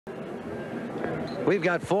We've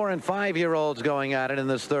got 4- and 5-year-olds going at it in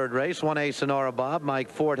this third race. 1A, Sonora Bob, Mike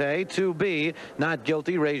Forte. 2B, Not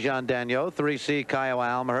Guilty, Rajon Daniel. 3C, Kiowa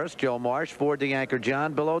Almahurst, Joe Marsh. 4D, Anchor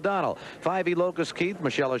John, Bill O'Donnell. 5E, Locust Keith,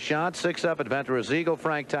 Michelle Ashant. 6F, Adventurous Eagle,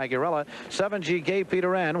 Frank Tagarella. 7G, Gay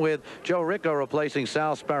Peter N with Joe Ricco replacing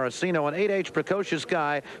Sal Sparacino. And 8H, Precocious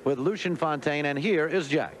Guy with Lucian Fontaine. And here is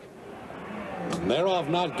Jack. They're off.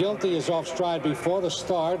 Not Guilty is off stride before the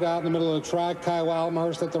start. Out in the middle of the track, Kiowa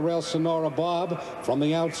Almahurst at the rail. Sonora Bob from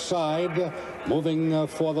the outside, moving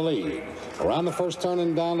for the lead. Around the first turn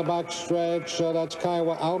and down the back stretch, that's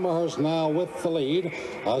Kiowa Almahurst now with the lead.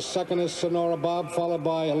 Second is Sonora Bob, followed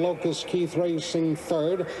by Locust Keith racing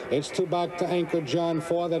third. It's 2 back to Anchor John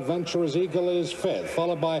fourth. Adventurous Eagle is fifth,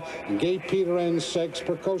 followed by Gay Peter N sixth.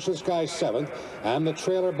 Precocious Guy seventh. And the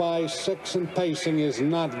trailer by 6 and pacing is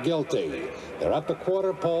Not Guilty. They're at the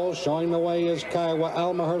quarter pole. Showing the way is Kiowa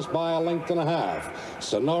Almahurst by 1.5 lengths.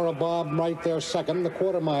 Sonora Bob right there second. The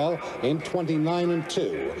quarter mile in 29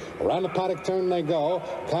 2. Around the paddock turn they go.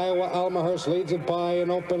 Kiowa Almahurst leads it by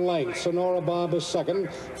an open length. Sonora Bob is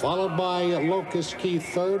second, followed by Locust Keith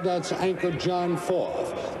third. That's Anchor John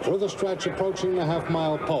fourth. Through the stretch approaching the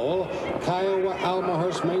half-mile pole, Kiowa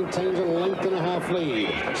Almahurst maintains a 1.5 length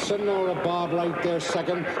lead. Sonora Bob right there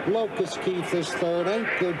second. Locust Keith is third.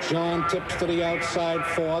 Anchor John tips to the outside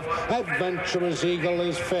fourth. Adventurous Eagle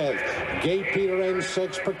is fifth. Gay Peter N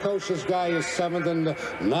sixth. Precocious Guy is seventh. And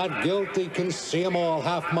Not Guilty can see them all.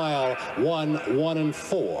 Half mile 1, 1 and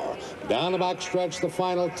 4. Down the back stretch, the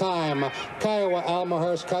final time. Kiowa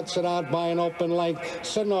Almahurst cuts it out by an open length.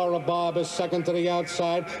 Sonora Bob is second to the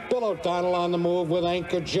outside. Bill O'Donnell on the move with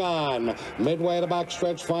Anchor John. Midway the back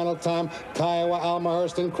stretch, final time. Kiowa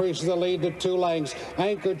Almahurst increases the lead to 2 lengths.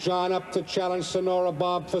 Anchor John up to challenge Sonora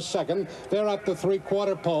Bob for second. They're at the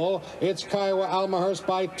 3/4 pole. It's Kiowa Almahurst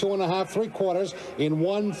by 2.5 3/4 in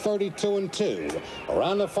 1:32 2.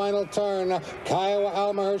 Around the final turn, Kiowa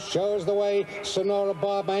Almahurst shows the way. Sonora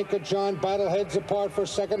Bob, Anchor John battle heads apart for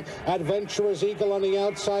second. Adventurous Eagle on the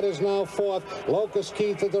outside is now fourth. Locust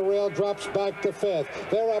Keith at the rail drops back to fifth.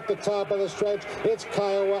 They're at the top of the stretch. It's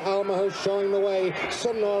Kiowa Almahurst showing the way.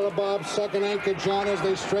 Sonora Bob second. Anchor John as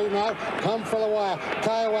they straighten out. Come for the wire.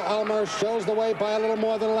 Kiowa Almahurst shows the way by a little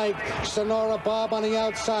more than a length. Sonora Bob on the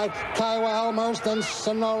outside. Kiowa Almahurst and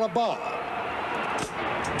Sonora Bob.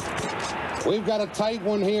 We've got a tight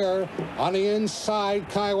one here on the inside.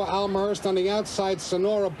 Kiowa Almahurst on the outside.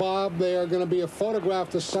 Sonora Bob. They are going to be a photograph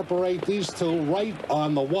to separate these two right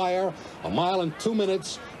on the wire. 1 mile and 2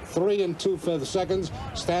 minutes, 3 2/5 seconds.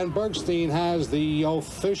 Stan Bergstein has the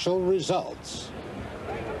official results,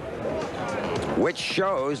 which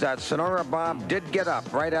shows that Sonora Bob did get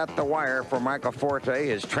up right at the wire for Michael Forte,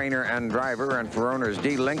 his trainer and driver, and for owners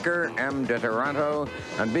D. Linker, M. de Toronto,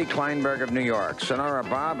 and B. Kleinberg of New York. Sonora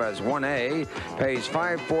Bob as 1A pays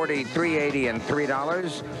 $5.40, $3.80, and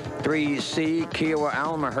 $3. 3C, Kiowa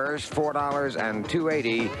Almahurst, $4 and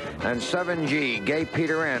 $2.80, and 7G, Gay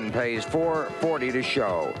Peter N pays $4.40 to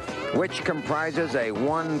show, which comprises a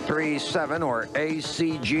 137 or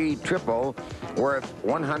ACG triple worth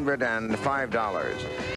 $105.